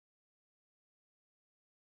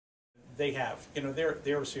they have. You know,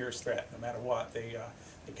 they're a serious threat no matter what. They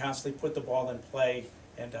constantly put the ball in play,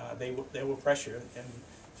 and they will pressure. And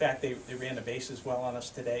in fact, they ran the bases well on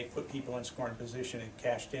us today, put people in scoring position and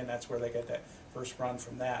cashed in. That's where they got that first run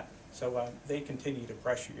from that. So they continue to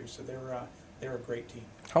pressure you. So they're a great team.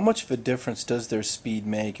 How much of a difference does their speed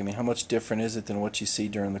make? I mean, how much different is it than what you see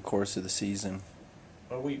during the course of the season?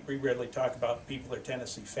 Well, we rarely talk about people that are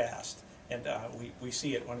Tennessee fast, and we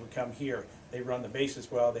see it when we come here. They run the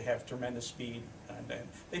bases well, they have tremendous speed, and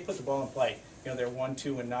they put the ball in play. You know, their 1,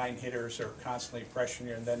 2, and 9 hitters are constantly pressuring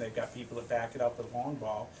you, and then they've got people that back it up with a long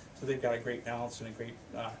ball, so they've got a great balance and a great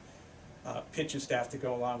pitching staff to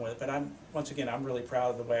go along with it. But once again, I'm really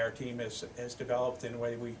proud of the way our team has developed and the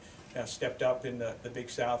way we stepped up in the Big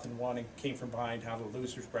South and won and came from behind out of the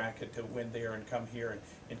losers bracket to win there and come here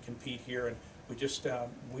and compete here. And we just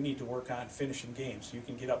we need to work on finishing games. You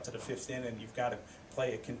can get up to the 5th inning and you've got to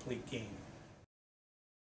play a complete game.